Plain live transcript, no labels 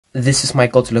this is my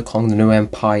Godzilla Kong the New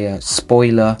Empire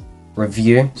spoiler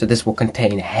review. So this will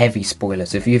contain heavy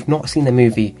spoilers. If you've not seen the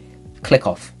movie, click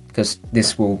off, because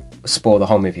this will spoil the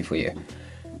whole movie for you.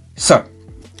 So,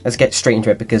 let's get straight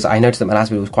into it, because I noticed that my last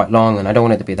video was quite long, and I don't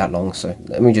want it to be that long, so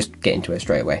let me just get into it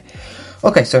straight away.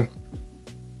 Okay, so,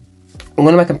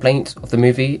 one of my complaints of the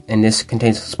movie, and this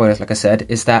contains spoilers like I said,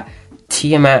 is that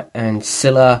Tiamat and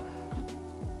Scylla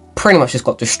pretty much just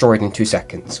got destroyed in 2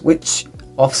 seconds, which,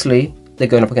 obviously, they're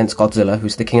going up against Godzilla,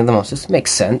 who's the king of the monsters.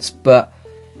 Makes sense, but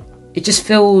it just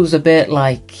feels a bit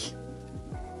like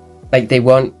they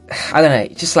weren't, I don't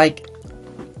know, just like,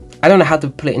 I don't know how to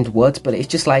put it into words, but it's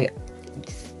just like,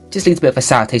 just leaves a bit of a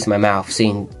sour taste in my mouth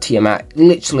seeing Tiamat,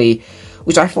 literally,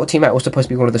 which I thought Tiamat was supposed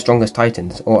to be one of the strongest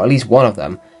titans, or at least one of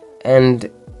them, and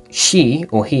she,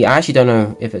 or he, I actually don't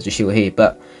know if it's a she or he,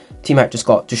 but Tiamat just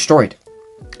got destroyed.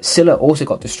 Scylla also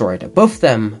got destroyed. Both of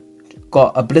them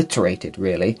got obliterated,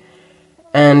 really.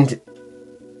 And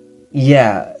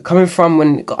yeah, coming from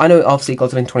when I know obviously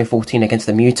Godzilla in 2014 against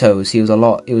the Mutos, he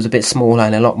was a bit smaller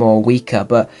and a lot more weaker,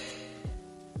 but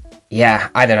yeah,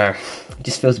 I don't know, it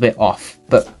just feels a bit off.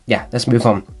 But yeah, let's move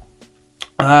on.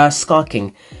 Scar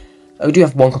King. I do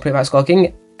have one complaint about Scar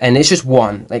King, and it's just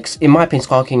one. Like, in my opinion,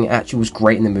 Scar King actually was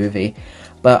great in the movie,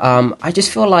 but I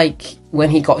just feel like when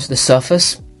he got to the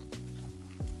surface,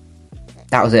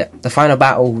 that was it. The final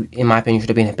battle, in my opinion, should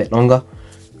have been a bit longer.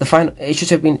 It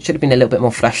should have been a little bit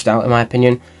more fleshed out, in my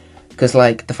opinion, because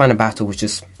like the final battle was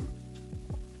just,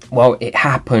 well, it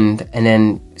happened and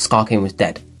then Scar King was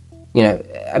dead. You know,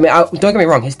 I mean, don't get me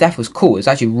wrong, his death was cool. It's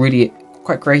actually really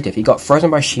quite creative. He got frozen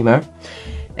by Shimo,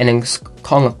 and then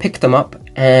Kong picked him up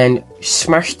and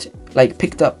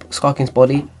picked up Scar King's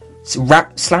body,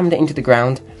 slammed it into the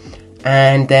ground,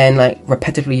 and then like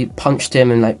repetitively punched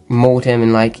him and like mauled him,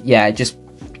 and like, yeah, just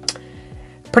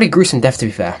pretty gruesome death, to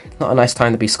be fair. Not a nice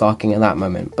time to be Scar King at that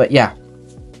moment. But yeah,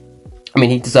 I mean,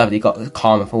 he deserved it. He got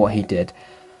karma for what he did.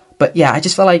 But yeah, I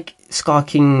just felt like Scar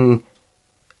King,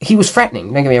 he was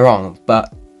threatening, don't get me wrong,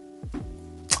 but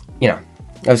you know,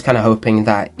 I was kind of hoping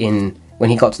that when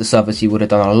he got to the surface, he would have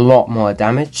done a lot more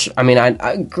damage. I mean,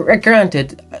 I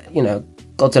granted, you know,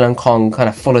 Godzilla and Kong kind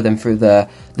of followed them through the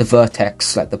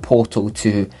vertex, like the portal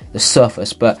to the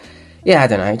surface. But yeah, I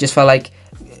don't know, it just felt like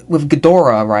with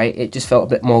Ghidorah, right, it just felt a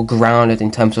bit more grounded in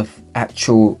terms of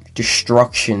actual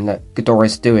destruction that Ghidorah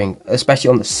is doing, especially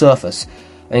on the surface.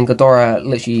 And Ghidorah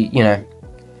literally, you know,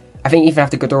 I think even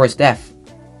after Ghidorah's death,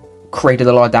 created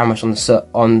a lot of damage on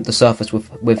the surface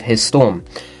with his storm.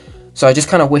 So I just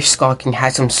kind of wish Scar King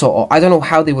had some sort of, I don't know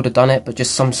how they would have done it, but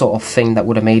just some sort of thing that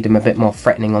would have made him a bit more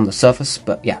threatening on the surface.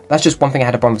 But yeah, that's just one thing I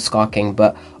had a problem with Scar King.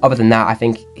 But other than that, I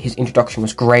think his introduction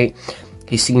was great.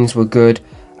 His scenes were good.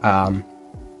 And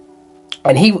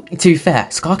to be fair,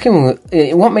 Scar King,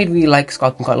 what made me like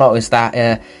Scar King quite a lot is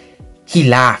that he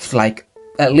laughed like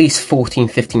at least 14,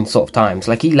 15 sort of times.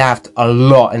 Like, he laughed a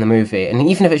lot in the movie, and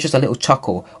even if it's just a little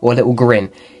chuckle or a little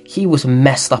grin, he was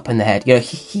messed up in the head. You know,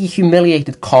 he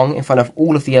humiliated Kong in front of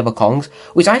all of the other Kongs,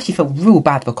 which I actually felt real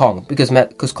bad for Kong,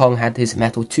 because Kong had his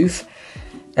metal tooth.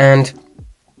 And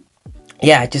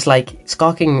yeah, just like,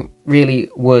 Scar King really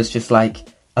was just like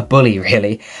a bully,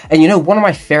 really. And you know, one of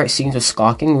my favorite scenes of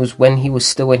Scar King was when he was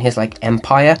still in his like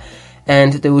empire,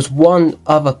 and there was one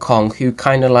other Kong who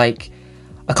kind of like,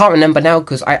 I can't remember now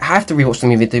because I have to rewatch the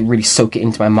movie to really soak it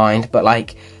into my mind, but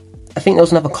like, I think there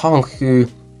was another Kong who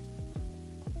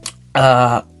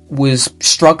was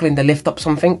struggling to lift up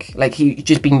something. Like, he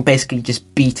just been basically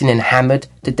just beaten and hammered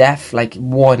to death, like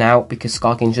worn out, because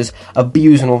Scar King's just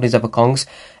abusing all these other Kongs.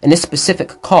 And this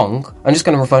specific Kong, I'm just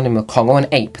going to refer to him as a Kong, or an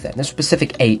ape then, this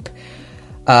specific ape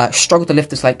struggled to lift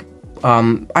this, like,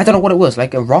 I don't know what it was,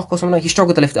 like a rock or something. Like, he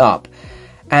struggled to lift it up,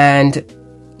 and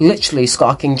literally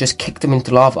Scar King just kicked him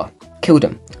into lava, killed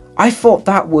him. I felt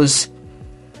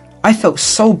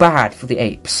so bad for the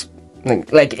apes.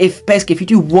 Like if you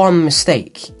do one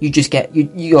mistake, you just get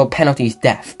your penalty is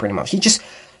death, pretty much. He just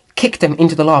kicked him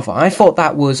into the lava. I thought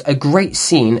that was a great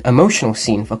scene, emotional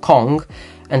scene for Kong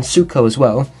and Zuko as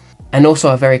well, and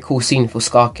also a very cool scene for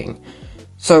Scar King.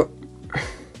 So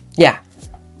yeah,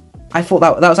 I thought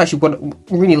that was actually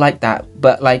what really liked that.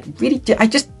 But like, really,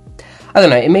 I don't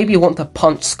know, it made me want to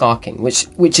punch Scar King, which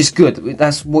is good.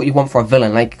 That's what you want for a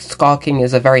villain. Like, Scar King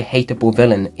is a very hateable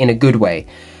villain in a good way,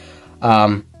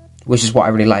 which is what I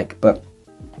really like. But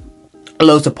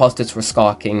loads of positives for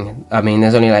Scar King. I mean,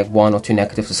 there's only like 1 or 2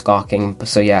 negatives for Scar King. But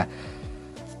so yeah,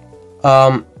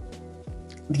 the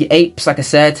apes, like I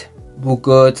said, were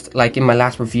good. Like in my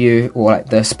last review, or like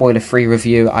the spoiler-free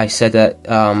review, I said that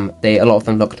a lot of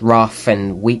them looked rough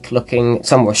and weak looking.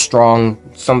 Some were strong.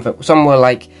 Some were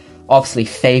like obviously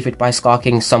favoured by Scar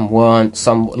King, some weren't,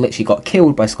 some literally got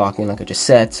killed by Scar King, like I just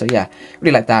said. So yeah,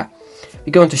 really like that.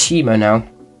 We go into Shimo now.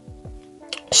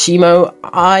 Shimo,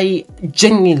 I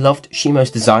genuinely loved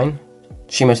Shimo's design.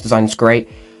 Shimo's design is great.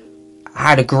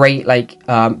 Had a great like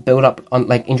build up on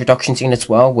like introduction scene as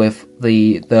well, with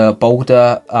the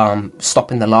boulder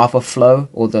stopping the lava flow,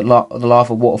 or the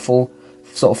lava waterfall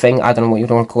sort of thing. I don't know what you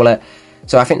want to call it.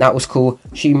 So I think that was cool.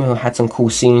 Shimo had some cool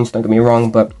scenes, don't get me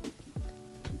wrong, but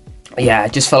yeah, I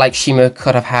just felt like Shimo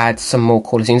could have had some more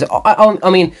cooler scenes. I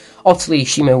mean, obviously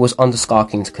Shimo was under Scar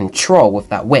King's control with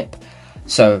that whip,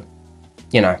 so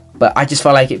you know. But I just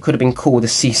felt like it could have been cool to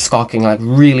see Scar King like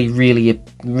really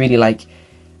like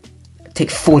take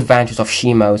full advantage of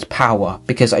Shimo's power,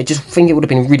 because I just think it would have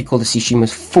been really cool to see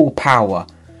Shimo's full power,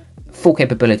 full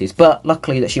capabilities. But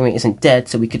luckily that Shimo isn't dead,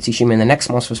 so we could see Shimo in the next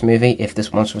Monstrous movie, if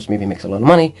this Monstrous movie makes a lot of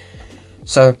money.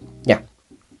 So yeah,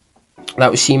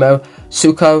 that was Shimo.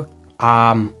 Zuko,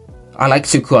 I like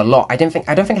Zuko a lot. I don't think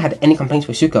I had any complaints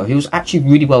with Zuko. He was actually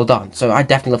really well done, so I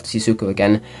definitely love to see Zuko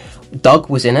again. Doug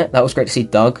was in it. That was great to see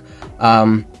Doug.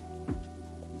 Yeah,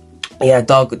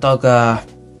 Doug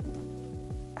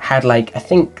had like, I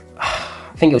think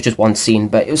it was just one scene,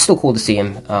 but it was still cool to see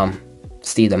him.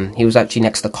 See them. He was actually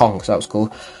next to Kong, so that was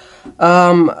cool.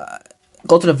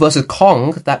 Godzilla vs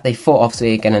Kong, that they fought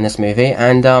obviously again in this movie,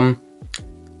 and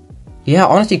yeah,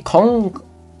 honestly, Kong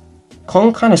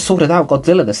kind of sorted out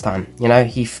Godzilla this time. You know, I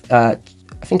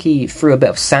think he threw a bit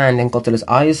of sand in Godzilla's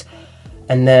eyes,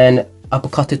 and then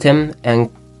uppercutted him, and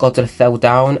Godzilla fell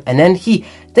down, and then he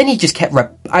just kept,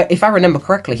 if I remember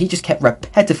correctly, he just kept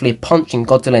repetitively punching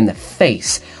Godzilla in the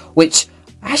face, which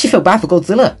I actually felt bad for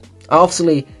Godzilla.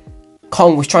 Obviously,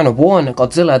 Kong was trying to warn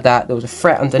Godzilla that there was a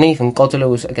threat underneath, and Godzilla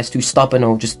was, I guess, too stubborn,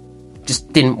 or just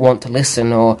didn't want to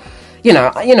listen, or you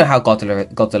know how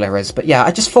Godzilla is. But yeah,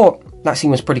 I just thought that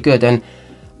scene was pretty good. And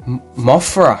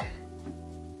Mothra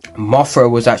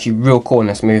was actually real cool in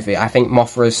this movie. I think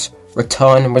Mothra's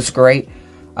return was great.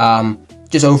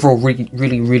 Just overall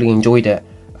really enjoyed it.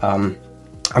 I'm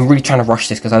really trying to rush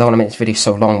this because I don't want to make this video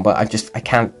so long, but I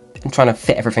can't. I'm trying to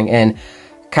fit everything in.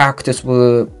 Characters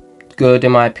were good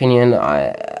in my opinion.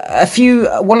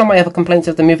 One of my other complaints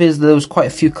of the movie is there was quite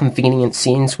a few convenient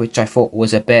scenes which I thought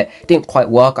was didn't quite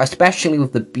work, especially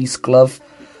with the beast glove,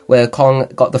 where Kong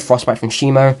got the frostbite from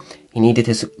Shimo. He needed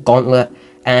his gauntlet,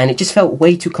 and it just felt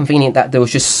way too convenient that there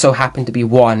was just so happened to be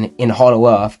one in Hollow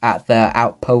Earth at the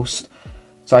outpost.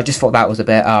 So I just thought that was a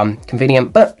bit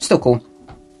convenient, but still cool.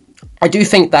 I do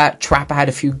think that Trapper had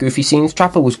a few goofy scenes.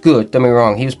 Trapper was good, don't get me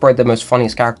wrong. He was probably the most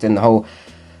funniest character in the whole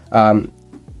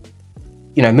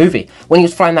movie. When he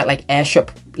was flying that like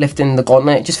airship lifting the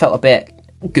gauntlet, it just felt a bit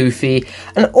goofy.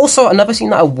 And also another scene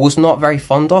that I was not very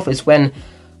fond of is when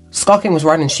Scar King was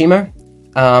riding Shimo,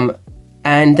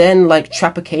 and then like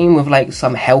Trapper came with like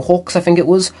some Hellhawks, I think it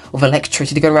was, with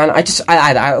electricity going around.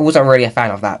 I wasn't really a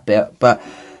fan of that bit, but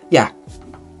yeah,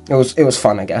 it was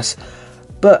fun, I guess.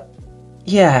 But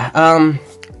yeah,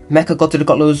 Mecha Godzilla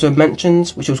got loads of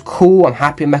mentions, which was cool. I'm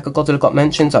happy Mecha Godzilla got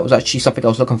mentions. That was actually something I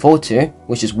was looking forward to,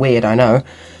 which is weird, I know.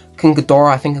 King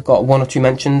Ghidorah, I think I got 1 or 2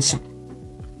 mentions.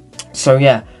 So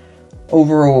yeah,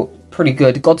 overall, pretty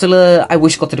good. Godzilla, I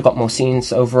wish Godzilla got more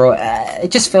scenes overall.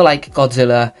 It just felt like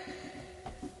Godzilla,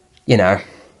 you know,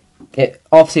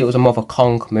 obviously it was a more of a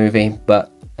Kong movie,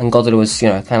 and Godzilla was,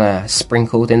 kind of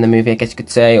sprinkled in the movie, I guess you could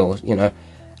say, or,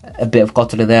 a bit of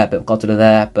Godzilla there, a bit of Godzilla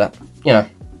there, but,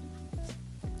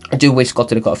 I do wish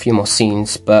Godzilla got a few more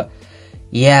scenes. But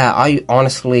yeah, I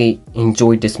honestly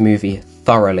enjoyed this movie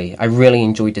thoroughly. I really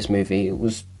enjoyed this movie. It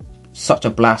was such a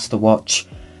blast to watch,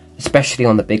 especially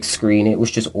on the big screen. It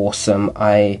was just awesome.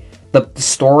 The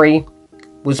story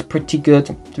was pretty good,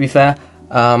 to be fair.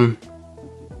 Yeah,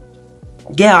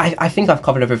 I think I've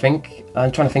covered everything.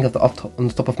 I'm trying to think of on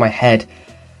the top of my head.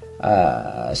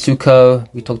 Zuko,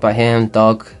 we talked about him.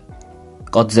 Doug,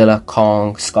 Godzilla,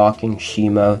 Kong, Scar King,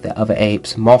 Shimo, the other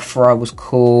apes. Mothra was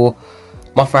cool.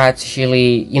 Mothra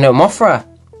actually, Mothra,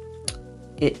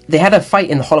 they had a fight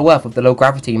in the Hollow Earth with the low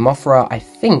gravity. Mothra, I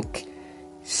think,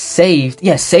 saved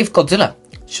Godzilla.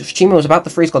 Shimo was about to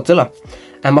freeze Godzilla,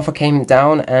 and Mothra came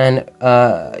down and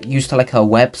used her like her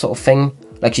web sort of thing,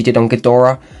 like she did on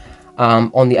Ghidorah,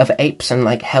 on the other apes, and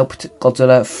like helped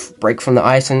Godzilla break from the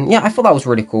ice. And yeah, I thought that was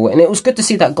really cool, and it was good to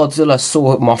see that Godzilla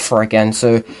saw Mothra again.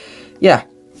 So yeah,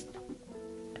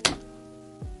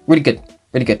 really good.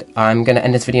 I'm gonna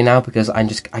end this video now because I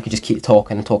could just keep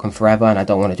talking forever, and I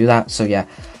don't want to do that. So yeah,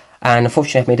 and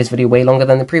unfortunately I've made this video way longer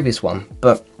than the previous one,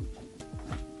 but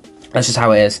that's just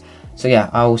how it is. So yeah,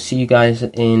 I will see you guys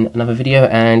in another video.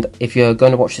 And if you're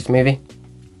going to watch this movie,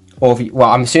 or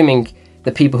I'm assuming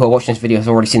the people who are watching this video have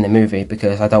already seen the movie,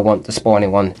 because I don't want to spoil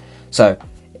anyone. So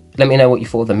let me know what you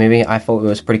thought of the movie. I thought it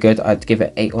was pretty good. I'd give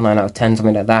it 8 or 9 out of 10,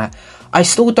 something like that. I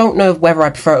still don't know whether I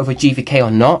prefer it over GVK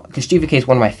or not, because GVK is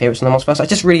one of my favourites in the Monsterverse. I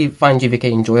just really find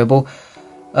GVK enjoyable.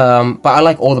 But I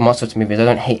like all the Monsterverse movies. I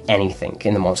don't hate anything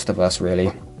in the Monsterverse,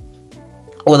 really.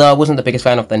 Although I wasn't the biggest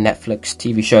fan of the Netflix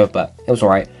TV show, but it was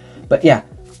alright. But yeah,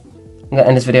 I'm going to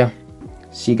end this video.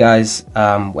 See you guys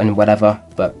when whatever.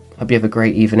 But hope you have a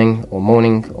great evening or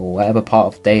morning or whatever part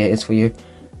of the day it is for you.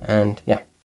 And yeah.